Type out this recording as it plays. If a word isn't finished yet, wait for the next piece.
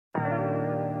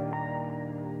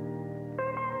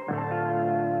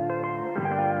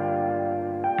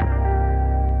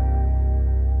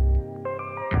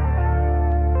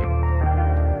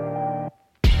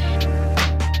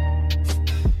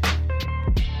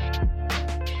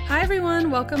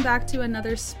everyone, welcome back to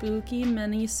another spooky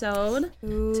Minisode.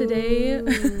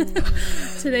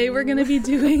 Today we're gonna be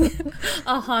doing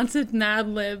a haunted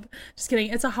MadLib. Just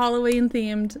kidding, it's a Halloween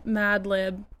themed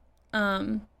MadLib.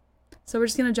 So we're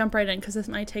just gonna jump right in because this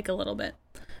might take a little bit.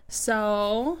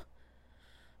 So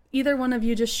either one of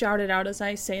you just shout it out as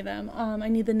I say them. I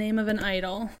need the name of an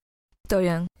idol.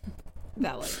 Doyoung.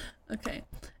 Valid. Okay.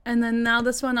 And then now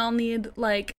this one I'll need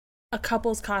like a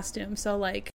couple's costume. So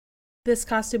like this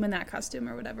costume and that costume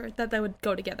or whatever. That would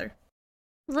go together.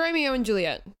 Romeo and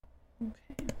Juliet.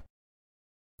 Okay.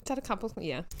 Is that a couple?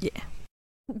 Yeah. Yeah.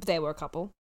 They were a couple.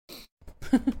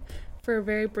 For a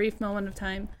very brief moment of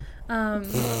time.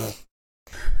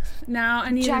 Now I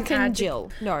need Jack an and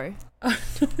Jill. No.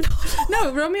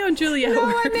 No, Romeo and Juliet. No,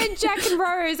 I meant Jack and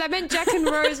Rose. I meant Jack and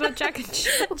Rose, not Jack and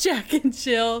Jill. Jack and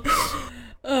Jill.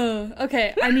 Oh,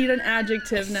 okay. I need an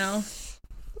adjective now.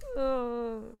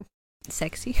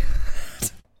 Sexy.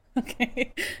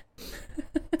 Okay.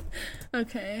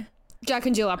 Okay. Jack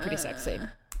and Jill are pretty sexy.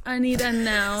 I need a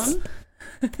noun.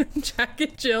 Jack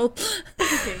and Jill.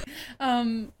 Okay.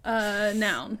 Noun.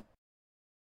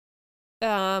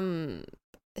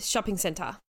 Shopping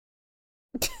center.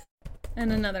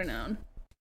 And another noun.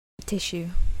 Tissue.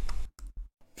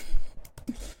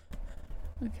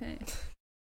 Okay.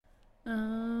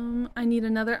 I need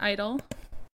another idol.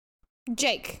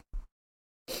 Jake.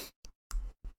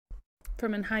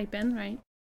 From Enhypen, right?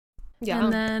 Yeah.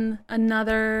 And then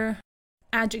another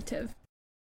adjective.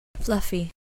 Fluffy.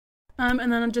 And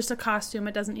then just a costume.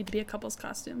 It doesn't need to be a couple's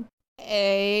costume.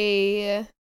 A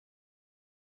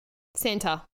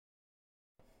Santa.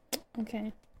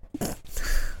 Okay.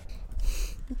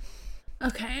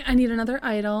 Okay, I need another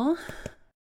idol.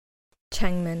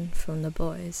 Changmin from The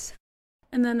Boys.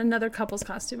 And then another couple's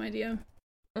costume idea.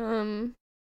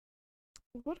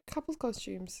 What are couples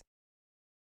costumes?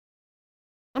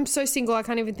 I'm so single I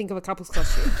can't even think of a couple's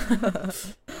costume.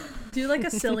 Do like a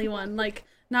silly one. Like,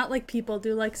 not like people.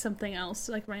 Do like something else.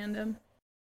 Like random.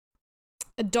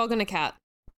 A dog and a cat.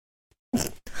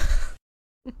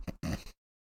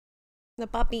 A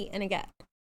puppy and a cat.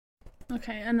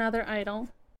 Okay, another idol.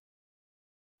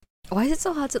 Why is it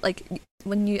so hard to, like,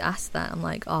 when you ask that, I'm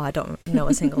like, oh, I don't know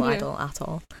a single Yeah. idol at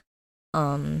all.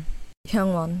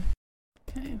 Hyungwon.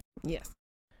 Okay. Yes.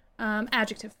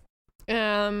 Adjective.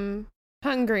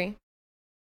 Hungry.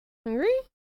 Hungry?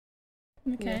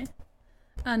 Okay.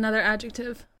 Another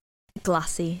adjective.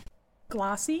 Glassy.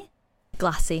 Glossy?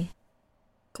 Glassy.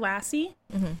 Glassy?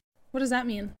 Mm-hmm. What does that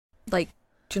mean? Like,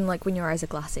 do you know, like when your eyes are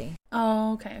glassy?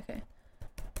 Oh, okay.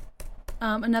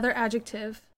 Another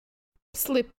adjective.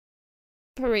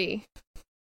 Slippery.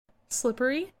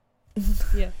 Slippery?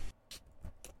 Yeah.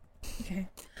 Okay.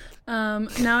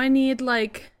 Now I need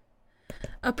like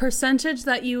a percentage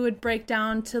that you would break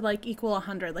down to like equal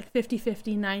 100, like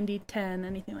 50-50, 90-10,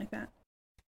 anything like that.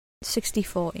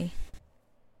 60-40.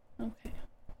 Okay.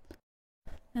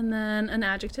 And then an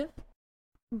adjective.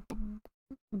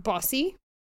 Bossy.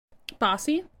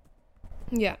 Bossy.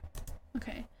 Yeah.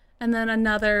 Okay. And then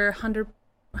another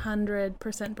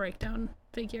 100% breakdown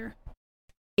figure.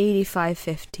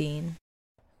 85-15.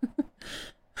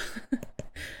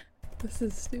 This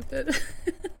is stupid.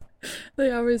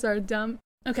 They always are dumb.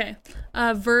 Okay.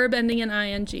 Verb ending in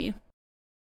ing.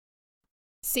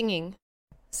 Singing.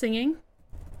 Singing.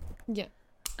 Yeah.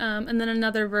 And then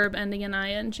another verb ending in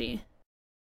ing.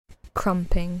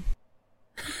 Crumping.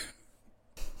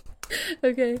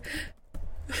 Okay.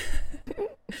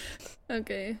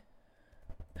 Okay.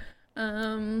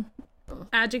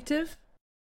 Adjective.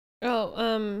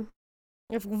 I've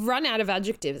run out of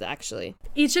adjectives actually.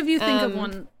 Each of you think of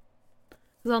one.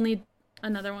 'Cause I'll need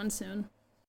another one soon.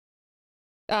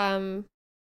 I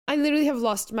literally have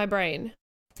lost my brain.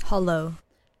 Hollow.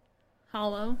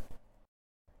 Hollow.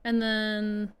 And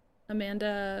then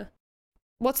Amanda.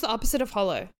 What's the opposite of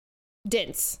hollow?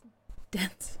 Dense.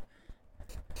 Dense.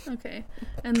 Okay.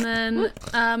 And then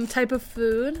type of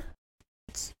food.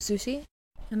 Sushi.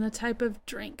 And a type of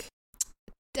drink.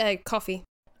 Coffee.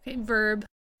 Okay. Verb.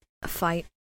 A fight.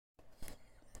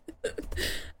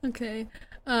 Okay.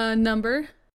 Number.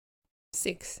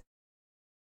 6.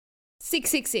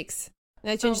 666.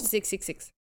 I changed to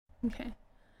 666. Okay.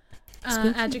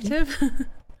 Spooky. Adjective.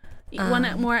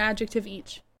 One more adjective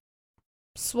each.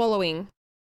 Swallowing.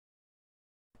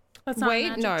 That's not Wait,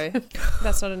 an no. adjective.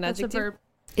 That's not an That's a adjective. verb.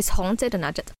 Is haunted an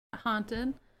adjective?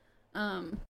 Haunted.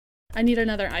 I need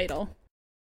another idol.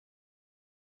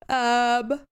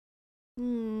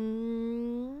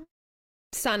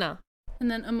 Sana.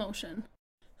 And then emotion.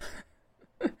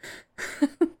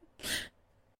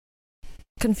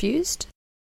 Confused?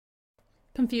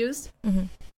 Confused? Mm-hmm.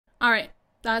 All right.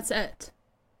 That's it.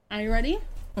 Are you ready?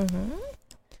 Mm-hmm.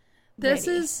 This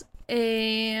Ready. is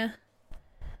a...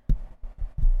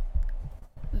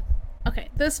 Okay,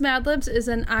 this MadLibs is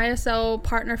an ISO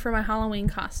partner for my Halloween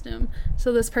costume.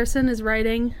 So this person is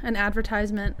writing an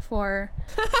advertisement for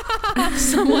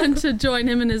someone to join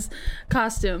him in his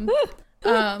costume.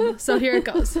 So here it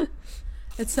goes.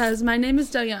 It says, "My name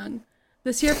is Do Young.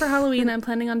 This year for Halloween, I'm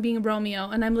planning on being Romeo,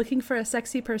 and I'm looking for a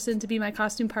sexy person to be my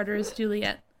costume partner as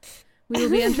Juliet. We will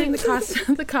be entering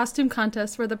the costume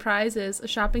contest where the prize is a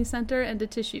shopping center and a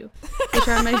tissue,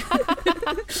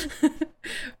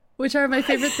 which are my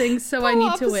favorite things, so I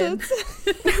need to win."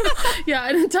 Yeah,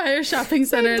 an entire shopping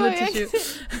center and a tissue.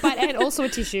 And also a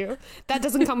tissue. That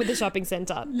doesn't come with the shopping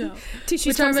center. No.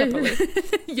 Tissues Which are come my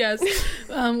separately. yes,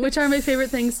 which are my favorite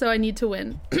things, so I need to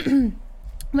win.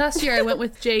 Last year I went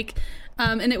with Jake,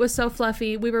 and it was so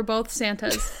fluffy. We were both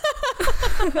Santas.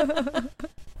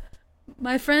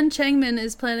 My friend Changmin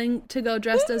is planning to go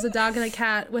dressed as a dog and a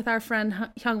cat with our friend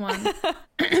Hyungwon.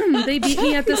 They beat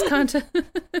me at this contest.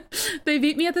 They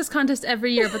beat me at this contest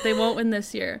every year, but they won't win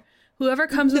this year. Whoever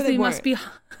comes with me must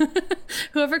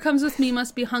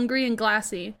be hungry and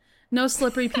glassy. No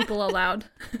slippery people allowed.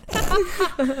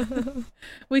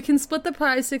 We can split the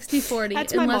prize 60-40.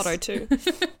 That's my motto too.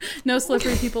 No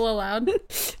slippery people allowed.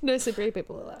 No slippery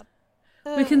people allowed.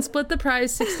 We can split the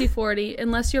prize 60-40.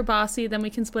 Unless you're bossy, then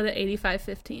we can split it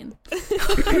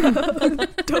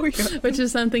 85-15. Which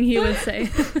is something he would say.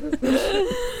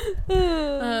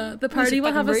 The party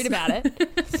will have read about it.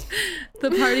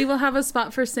 The party will have a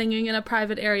spot for singing and a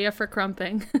private area for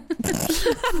crumping.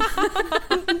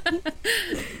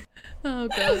 Oh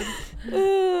god.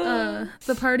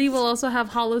 The party will also have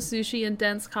hollow sushi and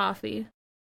dense coffee.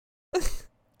 No,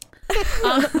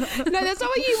 that's not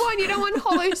what you want. You don't want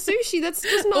hollow sushi. That's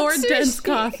just not or sushi. dense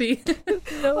coffee.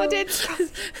 No. Or dense coffee.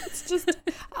 It's just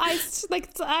ice. Like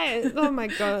it's ice. Oh my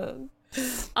god.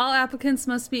 All applicants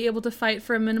must be able to fight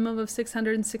for a minimum of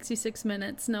 666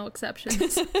 minutes. No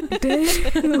exceptions.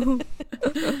 Damn.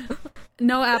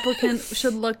 No applicant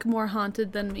should look more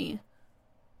haunted than me.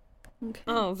 Okay.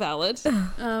 Oh, valid.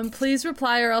 Please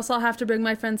reply or else I'll have to bring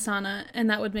my friend Sana, and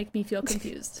that would make me feel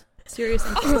confused.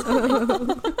 Seriously.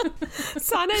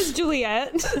 Sana is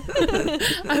Juliet.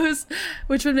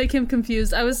 Which would make him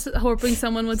confused. I was hoping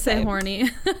someone would say Same. horny.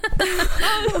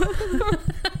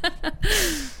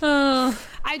 Oh,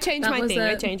 I changed That my was thing.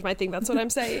 I it. changed my thing. That's what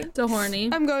I'm saying. to horny.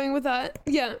 I'm going with that.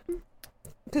 Yeah.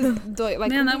 Because like,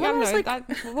 Man, that I one don't was know, like-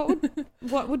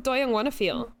 what would Do Young want to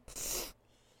feel?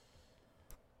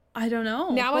 I don't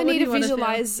know. Now What I would need he to wanna feel?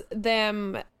 visualize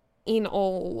them in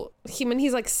all him and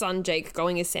his like son Jake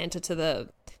going as Santa to the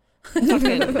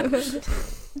fucking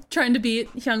Trying to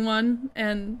beat Hyungwon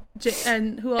and who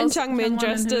and else? Changmin Hyungwon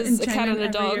dressed and as a cat Changmin and a every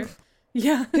dog. year.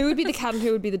 Yeah. Who would be the cat and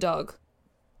who would be the dog?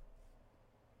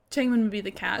 Changmin would be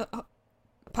the cat.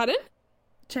 Pardon?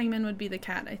 Changmin would be the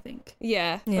cat, I think.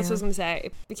 Yeah, that's what I was gonna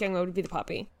say. Young would be the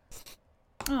puppy.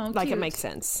 Oh, Like cute. it makes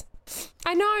sense.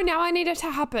 I know. Now I need it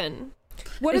to happen.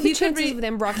 What If are the you could chances of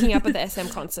them rocking up at the SM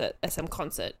concert,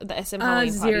 the SM Halloween party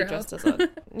zero. dressed as a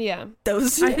yeah.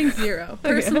 Those. I think 0.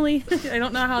 Personally, I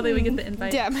don't know how they would get the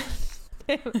invite. Yeah.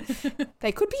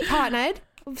 They could be partnered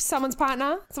with someone's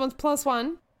partner, someone's plus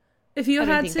one. If you I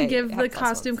don't had think to they give have the plus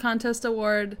costume ones. contest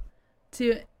award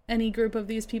to any group of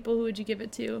these people, who would you give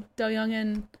it to? Do Young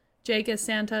and Jake as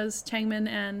Santas, Changmin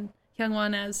and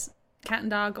Hyungwon as cat and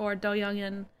dog, or Do Young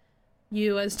and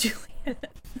you as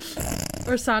Juliet?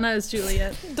 Or Sana as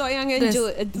Juliet? Do Young and There's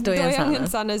Do Young Sana. and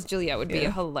Sana's Juliet would be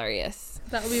Yeah. hilarious.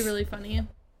 That would be really funny.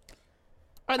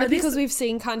 Only Are these- because we've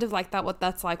seen kind of like that what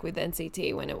that's like with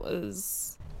NCT when it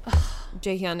was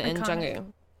Jaehyun and Iconic. Jungwoo.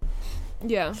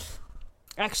 Yeah.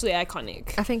 Actually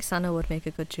iconic. I think Sana would make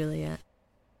a good Juliet.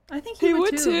 I think he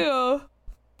would too.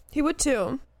 He would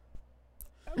too.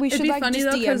 We It'd should be like funny,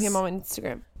 just though, DM 'cause him on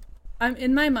Instagram. I'm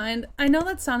in my mind. I know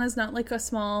that Sana's not like a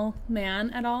small man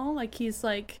at all. Like he's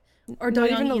like, or Do Not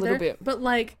Young even a either. little bit. But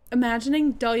like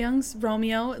imagining Do Young's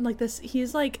Romeo and like this,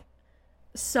 he's like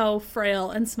so frail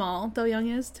and small. Do Young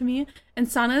is to me, and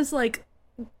Sana's like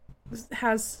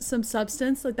has some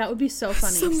substance. Like that would be so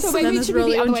funny. So Then maybe it it's should be the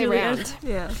Romeo other and way Juliet. around.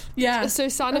 Yeah. Yeah. So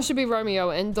Sana should be Romeo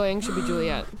and Do Young should be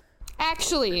Juliet.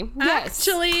 Actually, yes.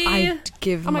 Actually, I'd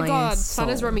give Oh my god, soul.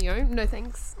 Sana's Romeo. No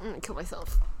thanks. I'm gonna kill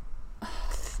myself.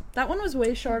 that one was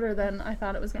way shorter than I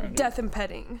thought it was gonna be. Death and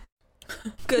petting.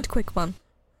 Good quick one.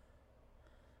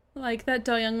 Like that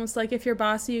Do Young was like, if you're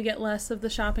bossy, you get less of the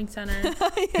shopping center.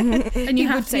 And And you He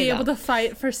have would to say be able that. to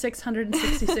fight for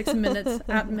 666 minutes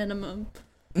at minimum.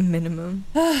 Minimum.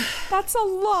 That's a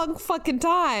long fucking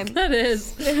time. That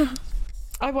is.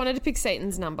 I wanted to pick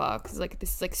Satan's number because like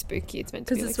this is like spooky. It's meant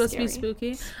to be Because it's like, supposed scary. to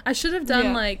be spooky. I should have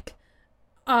done like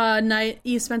a night.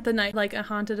 You spent the night like a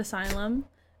haunted asylum,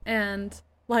 and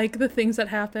like the things that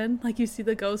happen. Like you see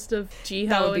the ghost of That would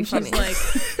Jiho, be and funny.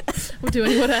 she's like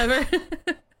doing whatever.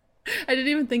 I didn't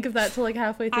even think of that till like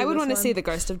halfway through. I would want to see the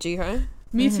ghost of Jiho,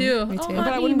 Me too. me too. Oh, But but I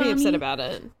honey, wouldn't be mommy. upset about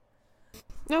it.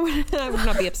 No, I would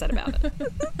not be upset about it.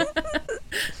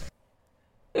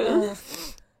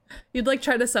 You'd like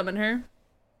try to summon her.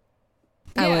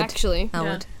 I Yeah, would. actually. I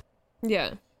Yeah. would.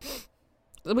 Yeah.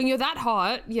 When you're that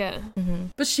hot, yeah.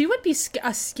 But she would be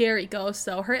a scary ghost,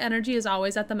 though. Her energy is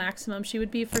always at the maximum. She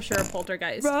would be for sure a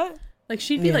poltergeist. Right. Like,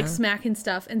 she'd be, like, Yeah. smacking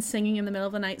stuff and singing in the middle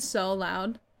of the night so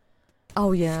loud.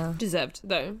 Oh yeah. Deserved,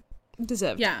 though.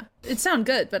 Deserved. Yeah. It'd sound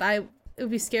good, but it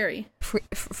would be scary. Free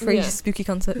Yeah. spooky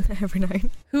concert every night.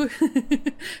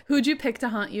 Who'd you pick to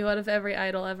haunt you out of every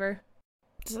idol ever?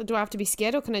 So do I have to be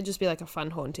scared or can it just be like a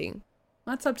fun haunting?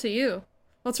 That's up to you.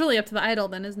 Well, it's really up to the idol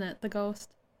then, isn't it? The ghost.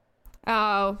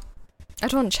 Oh,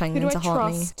 I'd want who do Changmin I to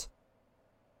haunt me. trust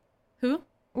Who?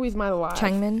 with my life?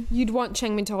 Changmin. You'd want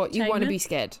Changmin to haunt. You want to Changmin? be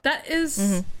scared. That is...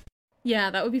 Mhm.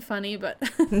 Yeah, that would be funny, but...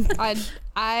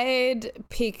 I'd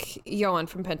pick Yoan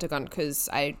from Pentagon because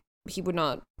he would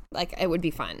not, like, it would be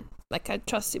fine. Like, I'd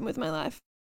trust him with my life.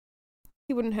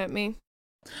 He wouldn't hurt me.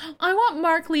 I want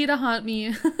Mark Lee to haunt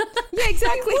me. Yeah,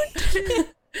 exactly.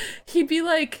 He'd be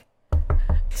like...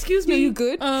 Excuse Yeah, me. you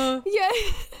good? Yeah.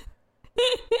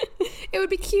 It would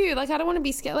be cute. Like, I don't want to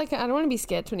be scared. Like, I don't want to be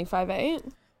scared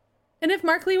 25/8. And if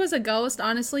Mark Lee was a ghost,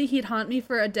 honestly, he'd haunt me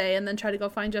for a day and then try to go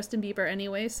find Justin Bieber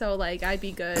anyway. So, like, I'd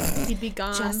be good. He'd be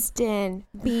gone. Justin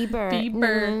Bieber.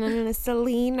 Bieber.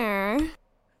 Selena.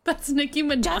 That's Nicki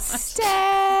Minaj. Justin.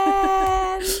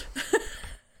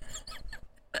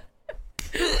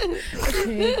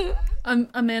 Okay.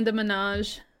 Amanda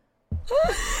Minaj.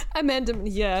 Amanda.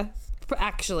 Yeah.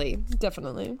 Actually,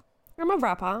 definitely. I'm a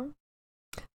rapper.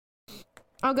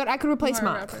 Oh god, I could replace You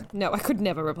are a Mark. rapper. No, I could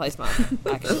never replace Mark,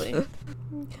 actually.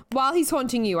 While he's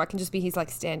haunting you, I can just be his, like,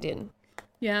 stand-in.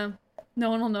 Yeah. No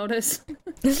one will notice.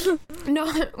 No,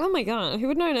 oh my god, who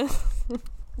would notice?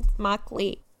 Mark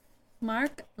Lee.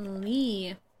 Mark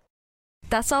Lee.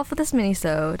 That's all for this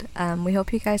minisode. We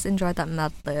hope you guys enjoyed that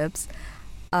MadLibs.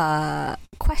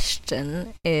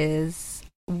 Question is,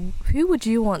 who would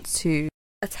you want to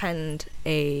attend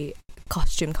a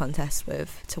costume contest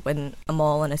with to win a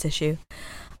mall and a tissue?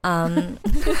 Let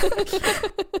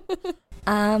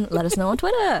us know on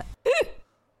Twitter.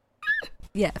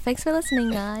 Yeah, thanks for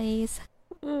listening, guys.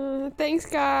 Thanks,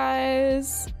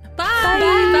 guys.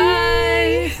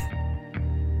 Bye. Bye.